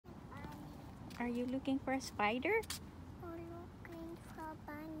Are you looking for a spider? I'm looking for a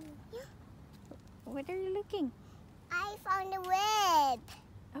bunny. What are you looking? I found a web.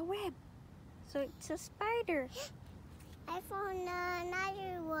 A web. So it's a spider. I found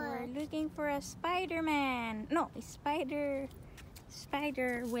another We're one. looking for a Spider-Man. No, a spider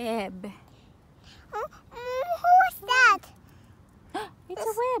web. Who's that? It's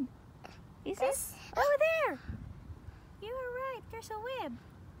a web. Is it? Oh, there. You are right. There's a web.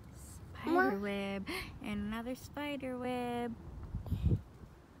 Spider web. And another spider web.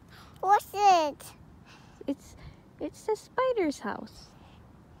 What's it? It's the spider's house.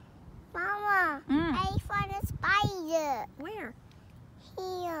 Mama, I found a spider. Where?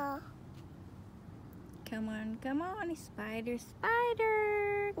 Here. Come on, come on, spider.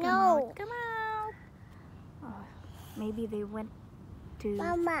 Come No. out, come out. Oh, maybe they went to...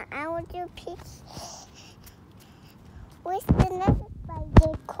 Mama, I want to pick. Where's the next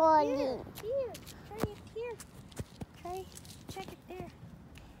spider calling? Here. Try it here. Check it there.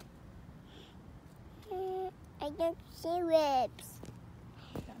 I don't see webs.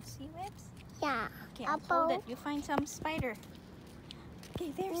 You don't see webs? Yeah. Okay, I'll hold it. You find some spider.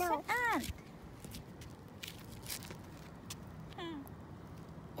 Okay, there's an ant.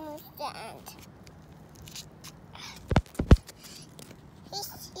 Ant.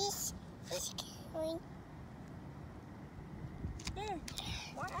 He's going. There.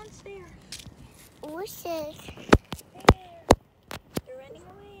 More ants there. What's it? There. They're running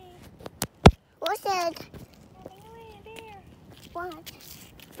away. What's it? Running away there. What? Okay.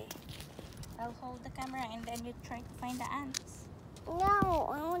 I'll hold the camera and then you try to find the ants. No,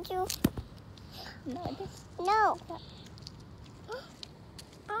 I want to. No, this. No.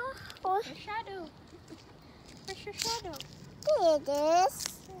 Your shadow. Where's your shadow? There it is.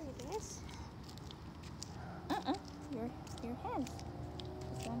 There it is. Your hand.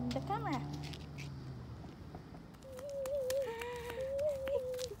 It's on the camera.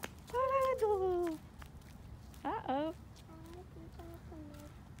 Paddle. Uh-oh.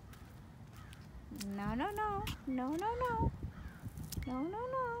 No, no, no. No, no, no. No, no,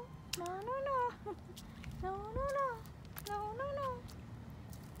 no. No, no, no. No, no, no. No, no, no.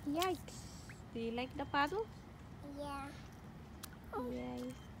 Yikes. Do you like the paddle? Yeah.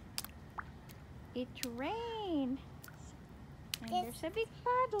 Yes. It rained. And there's a big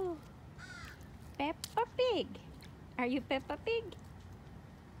paddle. Peppa Pig. Are you Peppa Pig?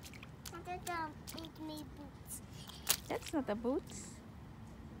 Eat me boots. That's not a boots.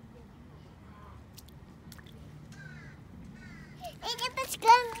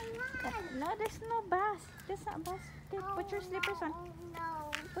 No, there's no bus. That's not bus. Okay, put your slippers on.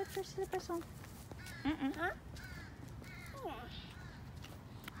 No. Put your slippers on. Huh?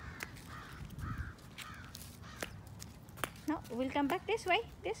 No, we'll come back this way.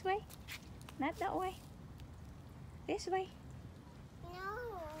 This way. Not that way. This way. No, I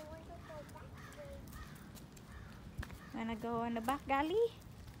want to go back way. Wanna go on the back galley?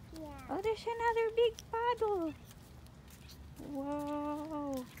 Yeah. Oh, there's another big paddle.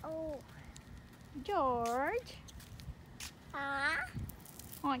 Whoa. Oh. George. Ah.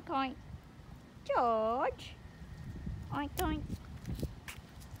 Oink, oink. George. Oink, oink.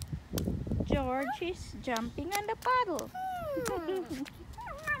 George is jumping on the paddle. Oh,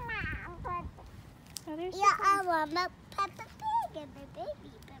 there's Yeah, I want a Peppa Pig and a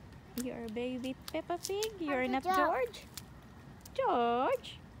baby Peppa. You're a baby Peppa Pig. You're not jump. George.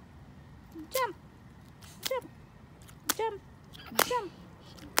 George. Jump. Jump. Jump. Jump.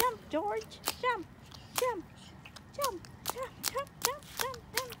 Jump, George. Jump. Jump. Jump. Jump. Jump. Jump. Jump.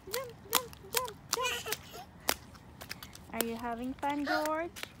 Jump. Jump. Jump. Jump. Jump. Are you having fun,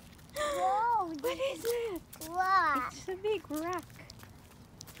 George? Whoa. What is it? What? It's a big rock.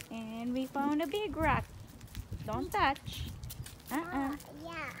 And we found a big rock. Don't touch. Yeah.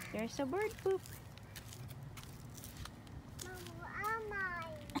 There's a bird poop. Mom, where am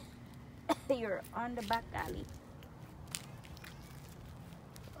I? You're on the back alley.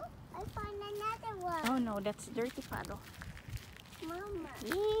 I found another one. Oh no, that's dirty paddle. Mama.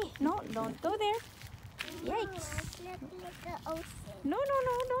 No, don't go there. Yikes. Mama, look at the ocean. No, no,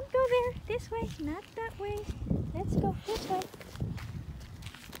 no, don't go there. This way, not that way. Let's go this way.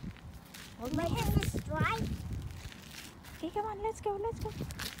 Hold my hand. This is right. Okay, come on, let's go, let's go.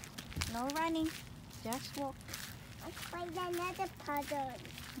 No running, just walk. Let's find another puddle.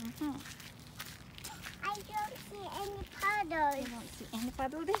 I don't see any You puddles. don't see any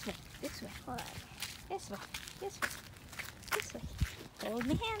paddle this way, this way, this way, this way, this way. Hold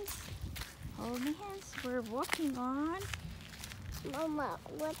my hands. Hold my hands. We're walking on. Mama,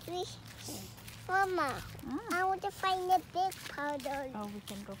 I want to find a big puddle. Oh, we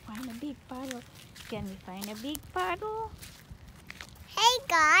can go find a big puddle. Can we find a big puddle? Hey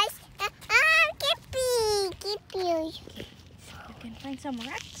guys, Blippi. Okay, so you can find some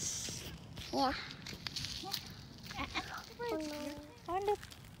rats. Yeah. Oh, no. Found it.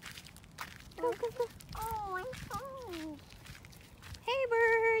 Go, go, go. Oh, I found. Hey,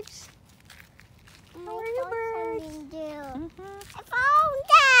 birds. How are you, birds? I found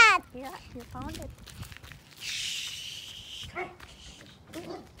that. Yeah, you found it.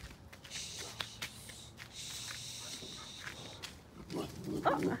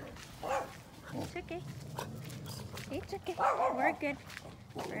 Oh, it's okay. It's okay. We're good.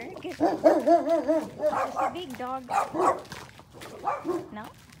 We're good. It's a big dog. No?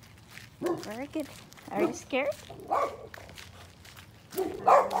 Very good. Are you scared? Are you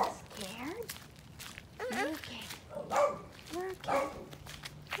scared? You're okay. You're okay.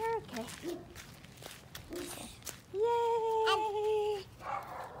 You're okay. Yay!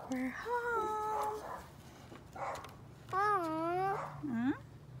 We're home. Oh, Hmm?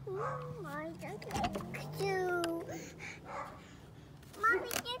 I don't like to.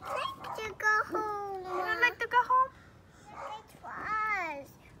 Mommy, you'd like to go home. You don't like to go home? It was.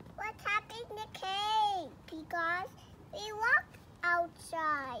 What happened to cake? Because we walked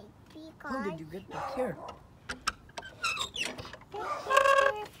outside. Because How did you get back here?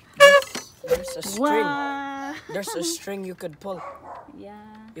 There's a string. Wow. There's a string you could pull. Yeah.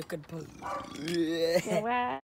 You could pull. Wow.